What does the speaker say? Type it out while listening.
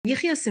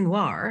Yahya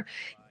Sinwar,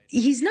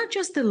 he's not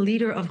just the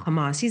leader of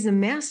Hamas, he's the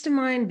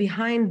mastermind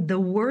behind the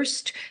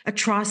worst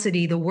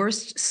atrocity, the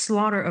worst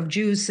slaughter of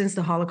Jews since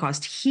the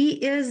Holocaust. He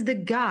is the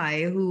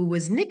guy who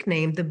was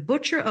nicknamed the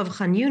Butcher of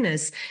Khan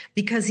Yunis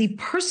because he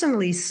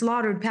personally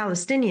slaughtered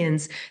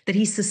Palestinians that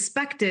he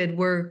suspected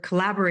were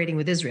collaborating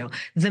with Israel.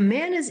 The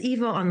man is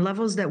evil on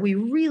levels that we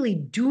really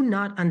do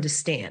not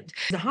understand.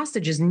 The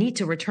hostages need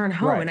to return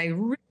home, Right. and I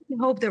really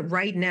hope that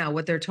right now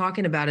what they're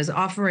talking about is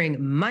offering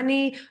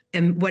money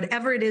and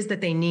whatever it is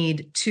that they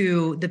need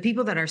to the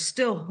people that are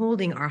still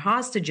holding our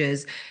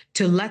hostages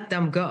to let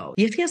them go.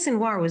 Yahya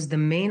Sinwar was the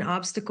main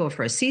obstacle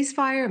for a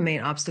ceasefire,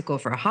 main obstacle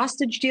for a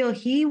hostage deal.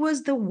 He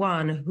was the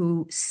one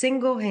who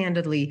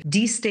single-handedly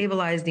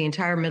destabilized the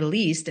entire Middle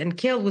East and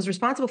was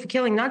responsible for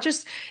killing not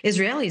just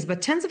Israelis,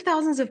 but tens of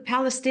thousands of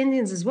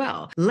Palestinians as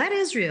well. Let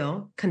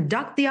Israel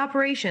conduct the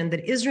operation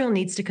that Israel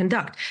needs to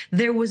conduct.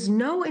 There was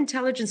no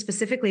intelligence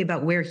specifically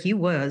about where he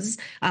was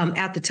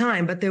at the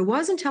time, but there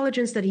was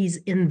intelligence that he's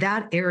in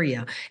that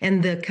area.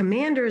 And the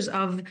commanders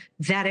of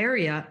that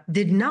area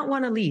did not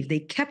want to leave. They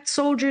kept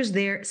soldiers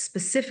there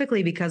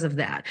specifically because of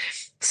that.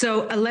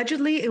 So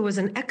allegedly, it was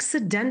an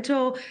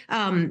accidental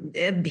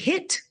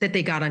hit that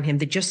they got on him.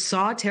 They just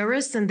saw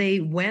terrorists and they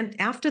went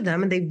after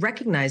them and they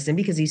recognized him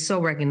because he's so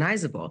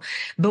recognizable.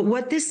 But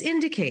what this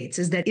indicates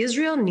is that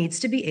Israel needs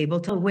to be able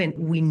to win.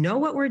 We know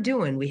what we're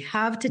doing. We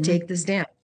have to take this down.